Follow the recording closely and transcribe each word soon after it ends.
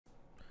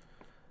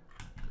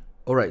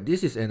Alright,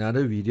 this is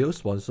another video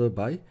sponsored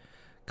by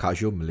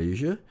Casio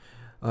Malaysia.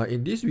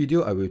 In this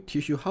video, I will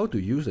teach you how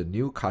to use the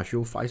new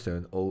Casio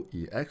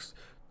 570EX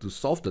to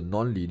solve the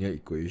nonlinear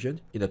equation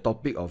in the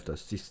topic of the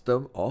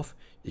system of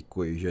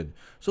equation.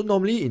 So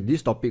normally in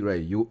this topic,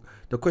 right,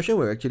 the question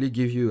will actually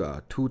give you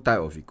two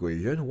types of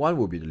equation. One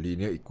will be the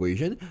linear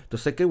equation. The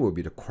second will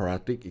be the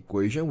quadratic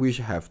equation, which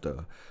have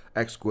the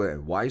x squared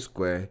and y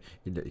squared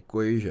in the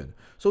equation.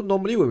 So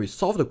normally when we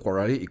solve the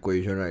quadratic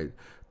equation, right,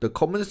 the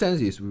common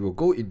sense is we will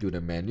go into the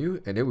menu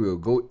and then we will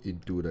go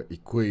into the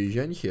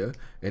equation here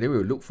and then we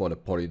will look for the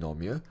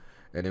polynomial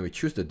and then we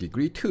choose the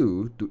degree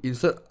 2 to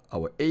insert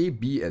our a,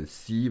 b and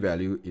c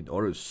value in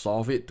order to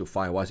solve it to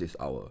find what is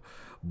our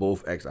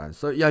both x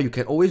answer. Yeah, you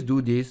can always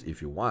do this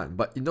if you want,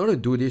 but in order to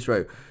do this,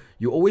 right,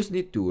 you always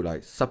need to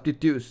like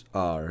substitute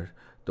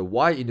the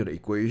y into the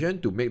equation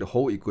to make the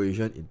whole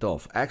equation in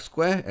terms of x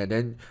squared and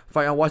then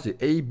find out what's the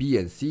a, b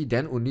and c.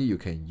 Then only you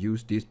can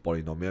use these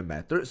polynomial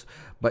methods.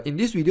 But in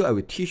this video I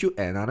will teach you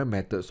another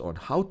methods on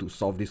how to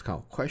solve this kind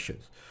of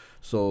questions.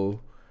 So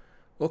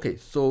okay,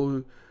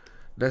 so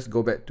let's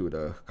go back to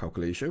the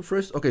calculation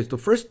first. Okay, so the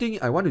first thing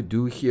I want to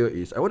do here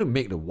is I want to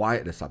make the y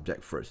the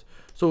subject first.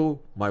 So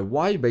my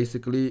y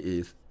basically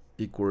is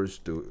equals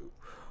to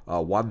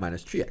 1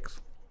 minus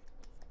 3x.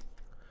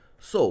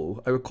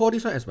 So I will call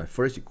this one as my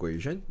first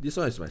equation, this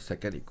one is my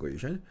second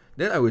equation.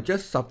 Then I will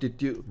just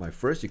substitute my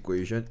first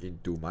equation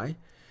into my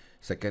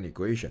second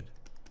equation.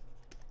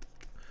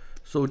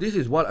 So this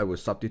is what I will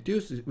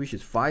substitute, which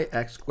is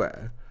 5x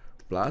squared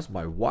plus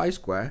my y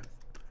squared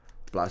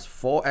plus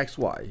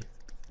 4xy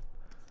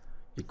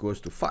equals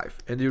to 5.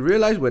 And you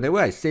realize whenever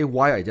I say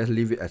y, I just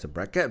leave it as a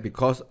bracket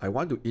because I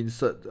want to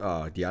insert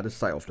the other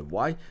side of the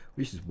y,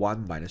 which is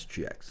 1 minus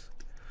 3x,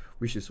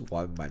 which is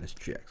 1 minus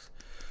 3x.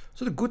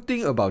 So the good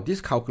thing about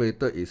this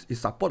calculator is it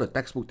supports the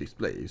textbook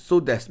display. So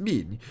that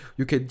means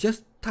you can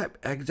just type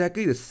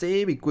exactly the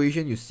same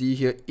equation you see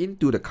here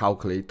into the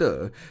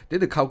calculator. Then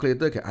the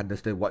calculator can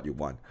understand what you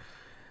want.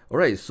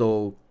 Alright,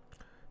 so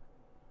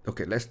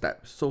okay, let's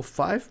type. So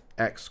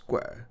 5x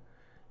squared.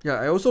 Yeah,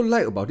 I also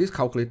like about this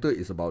calculator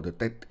is about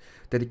the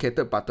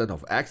dedicated button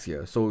of x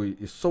here. So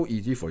it's so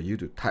easy for you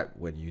to type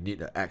when you need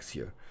the x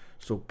here.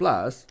 So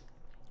plus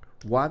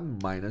 1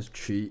 minus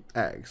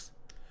 3x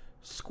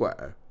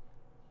squared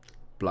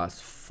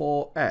plus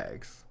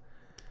 4x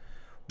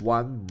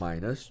 1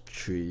 minus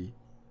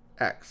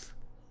 3x.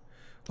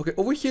 Okay,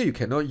 over here you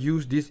cannot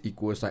use this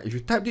equal sign. If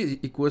you type this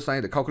equal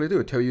sign, the calculator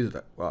will tell you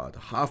that the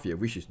half here,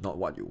 which is not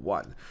what you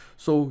want.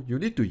 So you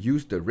need to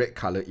use the red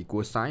color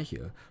equal sign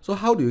here. So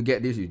how do you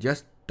get this? You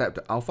just type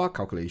the alpha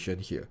calculation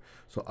here.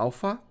 So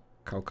alpha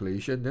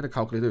calculation, then the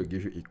calculator will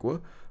give you equal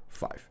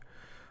 5.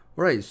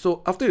 Alright,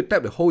 so after you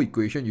type the whole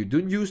equation, you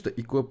don't use the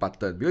equal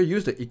button. Because you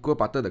use the equal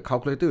button, the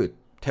calculator will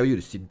tell you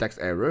the syntax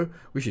error,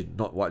 which is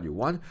not what you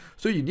want.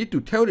 So you need to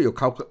tell your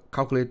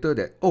calculator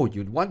that, oh,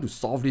 you want to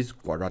solve this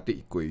quadratic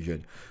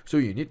equation. So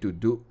you need to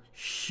do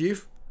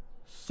shift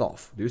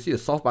solve. Do you see the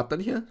solve button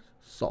here?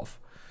 Solve.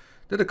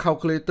 Then the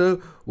calculator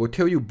will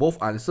tell you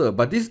both answer,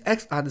 but this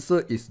x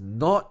answer is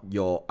not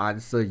your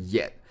answer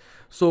yet.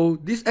 So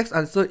this x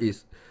answer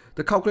is,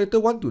 the calculator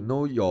want to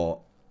know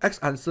your x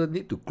answer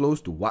need to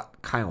close to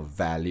what kind of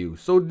value.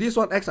 So this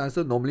one x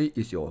answer normally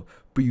is your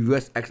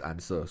previous x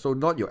answer, so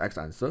not your x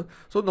answer.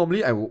 So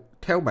normally I will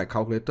tell my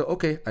calculator,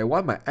 okay, I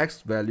want my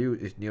x value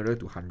is nearer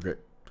to 100.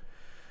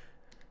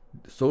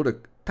 So the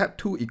type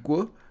 2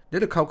 equal, then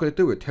the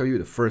calculator will tell you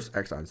the first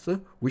x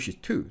answer, which is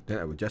 2. Then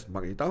I will just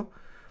mark it down.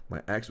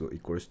 My x will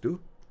equals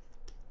to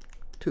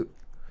 2.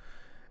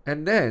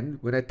 And then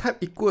when I type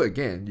equal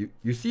again,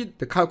 you see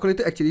the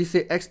calculator actually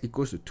say x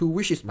equals to 2,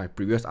 which is my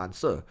previous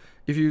answer.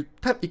 If you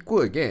type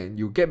equal again,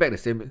 you get back the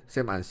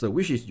same answer,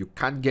 which is you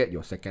can't get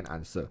your second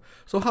answer.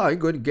 So how are you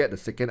going to get the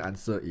second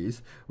answer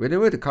is,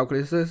 whenever the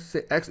calculator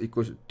say x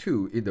equals to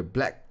 2 in the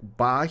black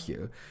bar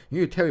here, you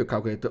need to tell your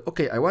calculator,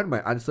 okay, I want my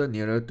answer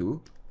nearer to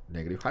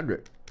negative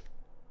 100.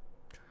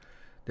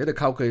 Then the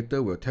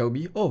calculator will tell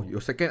me, oh,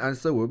 your second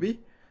answer will be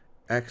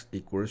x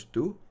equals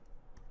to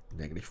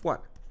negative 1.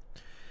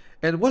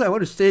 And what I want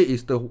to say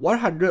is the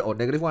 100 or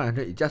negative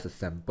 100 is just a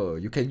sample.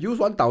 You can use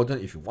 1000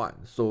 if you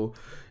want. So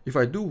if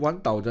I do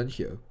 1000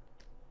 here,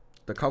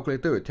 the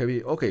calculator will tell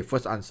me, okay,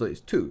 first answer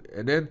is 2.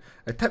 And then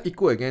I type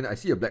equal again, I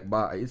see a black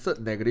bar, I insert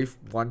negative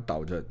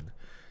 1000.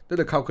 Then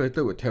the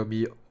calculator will tell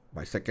me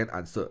my second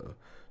answer,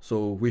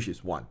 so which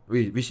is 1,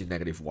 which is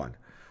negative 1.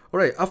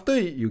 Alright, after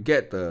you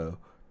get the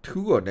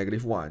 2 or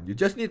negative 1, you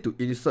just need to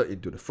insert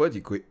into the first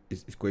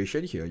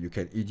equation here. You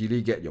can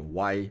easily get your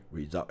y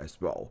result as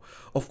well.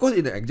 Of course,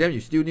 in the exam, you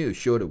still need to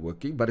show the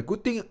working, but the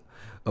good thing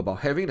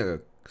about having a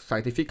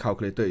scientific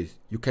calculator is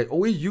you can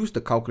always use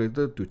the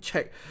calculator to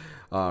check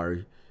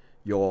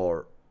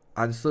your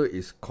answer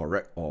is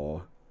correct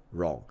or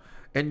wrong.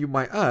 And you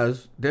might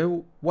ask,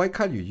 then why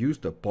can't you use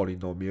the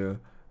polynomial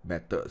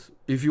methods?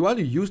 If you want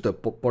to use the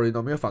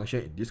polynomial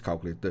function in this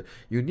calculator,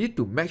 you need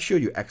to make sure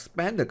you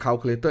expand the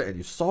calculator and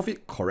you solve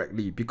it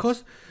correctly,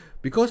 because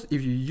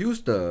if you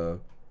use the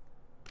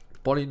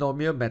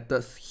polynomial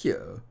methods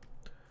here,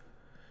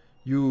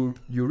 you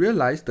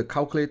realize the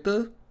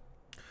calculator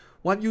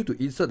want you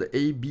to insert the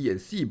A, B,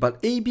 and C, but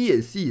A, B,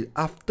 and C,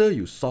 after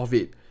you solve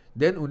it,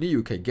 then only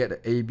you can get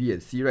the A, B,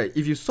 and C, right?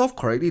 If you solve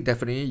correctly,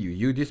 definitely you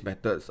use these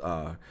methods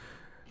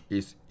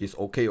is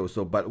okay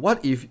also. But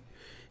what if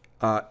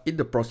in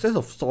the process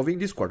of solving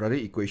this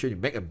quadratic equation, you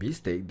make a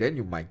mistake, then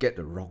you might get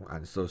the wrong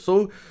answer.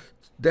 So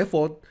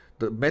therefore,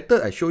 the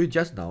method I showed you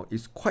just now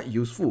is quite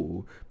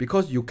useful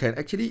because you can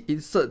actually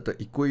insert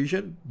the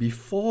equation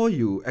before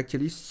you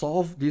actually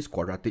solve this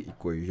quadratic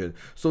equation.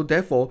 So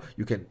therefore,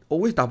 you can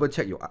always double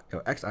check your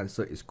x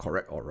answer is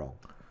correct or wrong.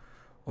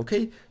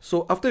 Okay,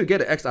 so after you get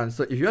the x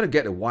answer, if you want to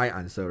get the y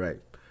answer, right?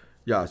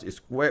 Yes,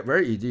 it's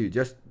very easy. You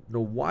just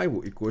know y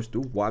will equals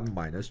to 1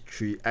 minus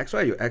 3x,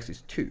 right? Your x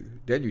is 2.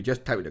 Then you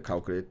just type in the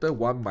calculator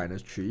 1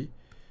 minus 3,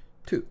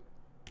 2.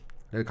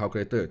 Then the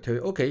calculator will tell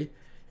you, okay,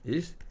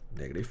 it's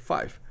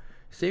 -5.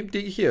 Same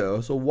thing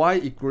here. So y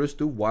equals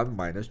to 1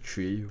 minus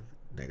 3,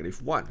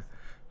 -1.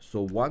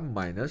 So 1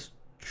 minus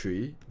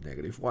 3,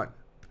 -1.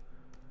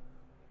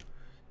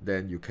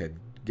 Then you can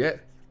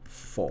get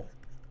 4.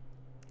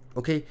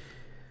 Okay,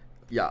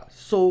 yeah,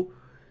 so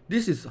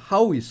this is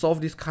how we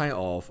solve this kind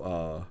of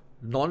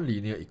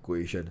non-linear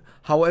equation.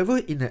 However,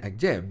 in an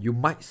exam, you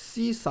might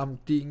see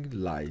something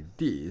like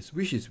this,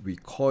 which is we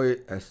call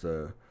it as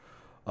a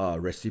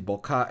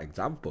reciprocal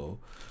example.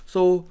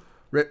 So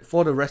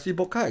for the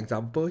reciprocal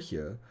example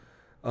here,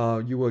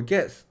 you will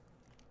get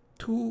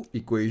two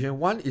equations.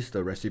 One is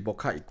the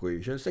reciprocal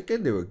equation.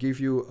 Second, they will give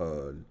you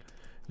a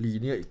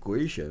linear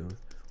equation,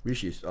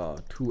 which is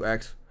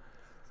 2x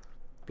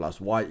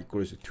plus y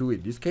equals to 2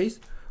 in this case.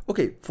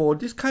 Okay, for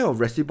this kind of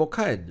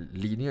reciprocal and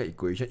linear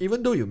equation,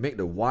 even though you make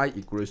the y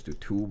equals to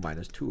 2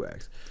 minus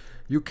 2x,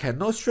 you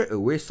cannot straight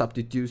away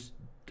substitute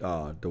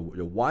the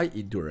y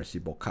into a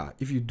reciprocal.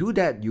 If you do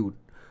that, you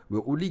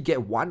will only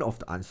get one of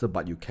the answer,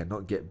 but you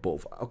cannot get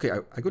both. Okay,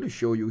 I'm going to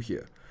show you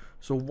here.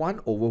 So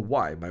 1 over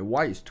y, my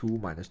y is 2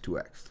 minus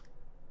 2x.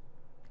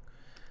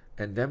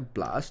 And then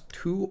plus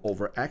 2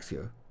 over x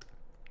here.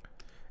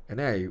 And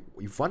then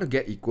if I want to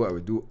get equal, I will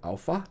do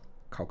alpha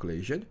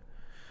calculation.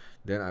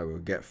 Then I will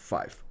get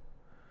 5.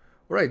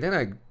 Alright, then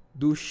I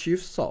do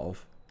shift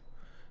solve.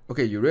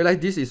 Okay, you realize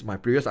this is my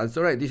previous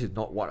answer, right? This is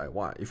not what I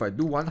want. If I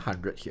do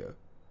 100 here,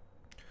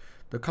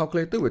 the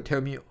calculator will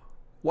tell me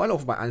one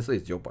of my answer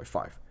is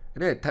 0.5.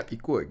 And then I type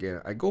equal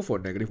again. I go for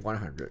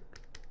 -100.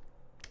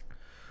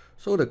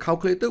 So the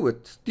calculator will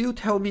still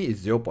tell me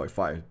it's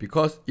 0.5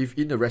 because if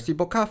in the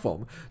reciprocal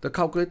form, the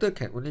calculator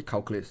can only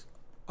calculate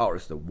out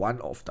as the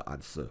one of the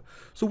answer.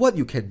 So what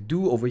you can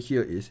do over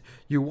here is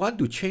you want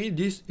to change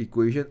this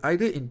equation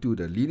either into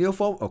the linear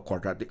form or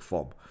quadratic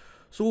form.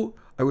 So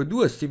I will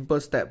do a simple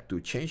step to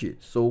change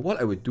it. So what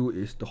I will do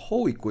is the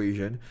whole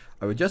equation,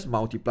 I will just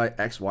multiply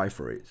xy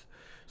for it.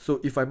 So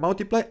if I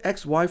multiply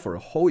xy for a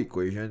whole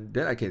equation,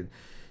 then I can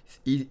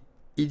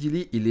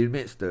easily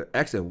eliminate the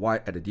x and y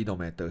at the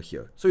denominator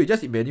here. So you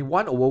just imagine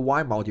 1 over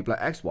y multiply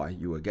xy,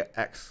 you will get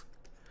x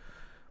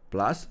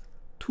plus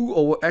 2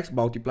 over x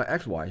multiply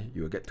xy,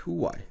 you will get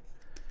 2y.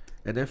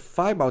 And then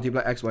 5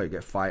 multiply xy, you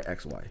get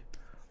 5xy.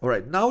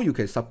 Alright, now you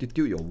can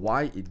substitute your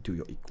y into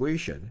your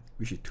equation,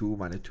 which is 2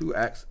 minus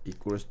 2x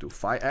equals to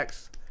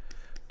 5x,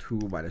 2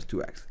 minus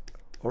 2x.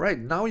 Alright,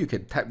 now you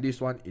can type this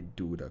one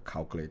into the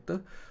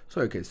calculator.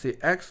 So you can say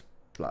x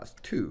plus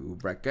 2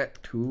 bracket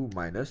 2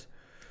 minus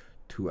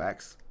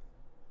 2x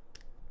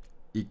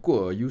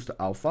equal, use the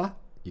alpha,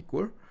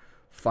 equal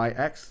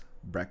 5x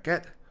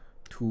bracket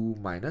 2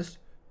 minus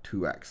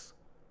 2x.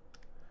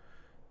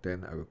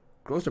 Then I will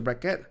close the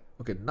bracket.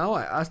 Okay, now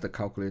I ask the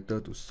calculator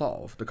to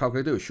solve. The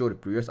calculator will show the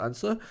previous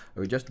answer. I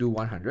will just do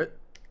 100.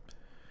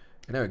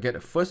 And then I will get the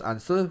first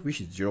answer,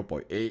 which is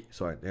 0.8.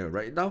 So I will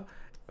write it down.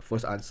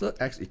 First answer,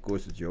 x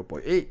equals to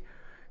 0.8.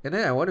 And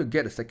then I want to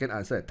get the second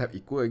answer. I type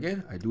equal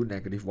again. I do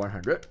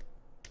 -100.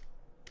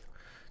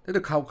 Then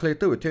the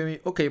calculator will tell me,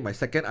 okay, my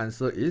second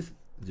answer is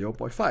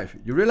 0.5.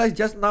 You realize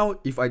just now,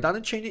 if I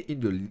don't change it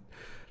into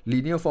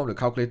linear form, the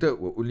calculator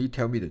will only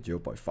tell me the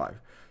 0.5.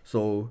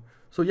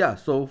 So yeah,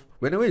 so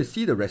whenever you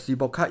see the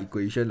reciprocal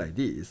equation like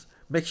this,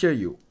 make sure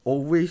you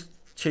always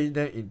change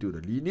them into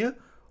the linear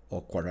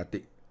or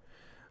quadratic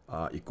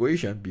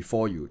equation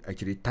before you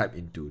actually type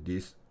into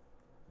this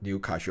new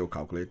Casio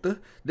calculator.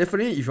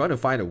 Definitely, if you want to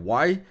find the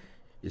y,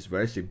 it's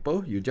very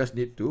simple. You just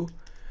need to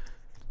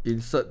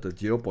insert the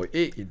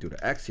 0.8 into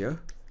the x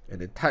here,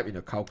 and then type in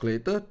the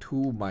calculator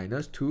 2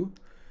 minus 2,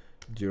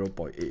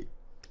 0.8.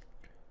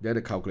 Then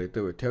the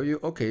calculator will tell you,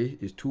 okay,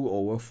 it's 2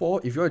 over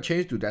 4. If you want to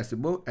change to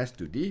decimal, s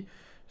to d,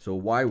 so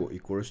y will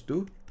equals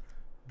to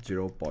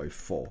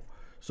 0.4.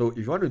 So if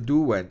you want to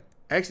do when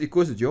x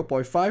equals to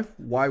 0.5,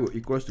 y will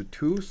equals to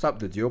 2, sub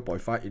the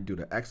 0.5 into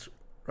the x,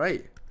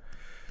 right?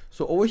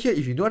 So over here,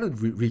 if you don't want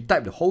to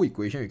retype the whole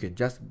equation, you can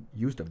just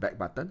use the back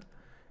button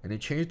and then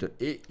change the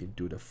 8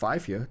 into the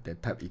 5 here, then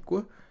type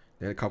equal.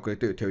 Then the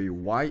calculator will tell you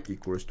y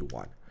equals to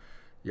 1.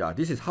 Yeah,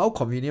 this is how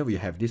convenient we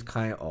have this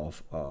kind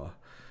of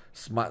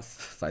smart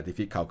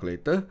scientific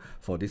calculator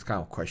for this kind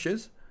of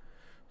questions.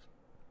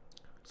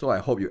 So I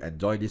hope you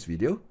enjoyed this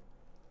video.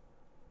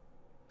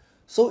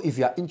 So if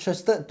you are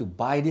interested to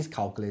buy this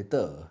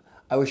calculator,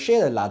 I will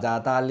share the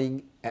Lazada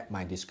link at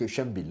my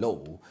description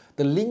below.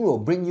 The link will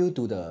bring you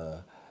to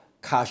the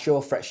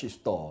Casio Flagship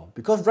store,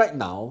 because right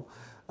now,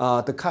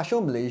 the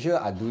Casio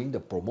Malaysia are doing the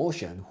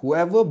promotion.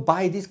 Whoever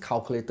buy this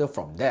calculator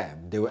from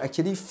them, they will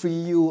actually free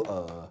you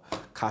a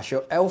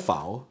Casio L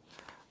file.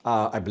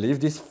 I believe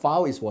this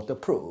file is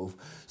waterproof.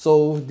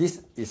 So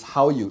this is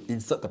how you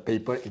insert the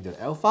paper into the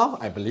L file.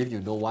 I believe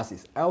you know what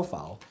is L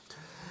file.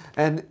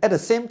 And at the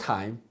same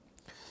time,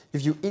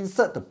 if you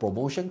insert the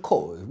promotion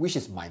code, which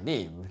is my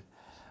name,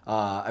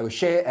 I will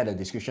share at the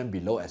description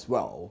below as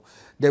well.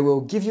 They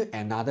will give you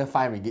another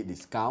 5 ringgit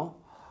discount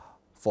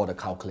for the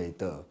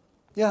calculator.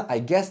 Yeah, I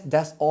guess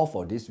that's all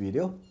for this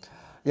video.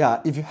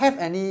 Yeah, if you have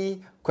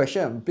any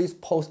question, please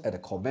post at the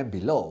comment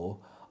below,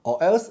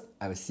 or else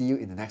I will see you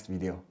in the next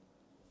video.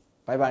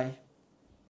 Bye bye.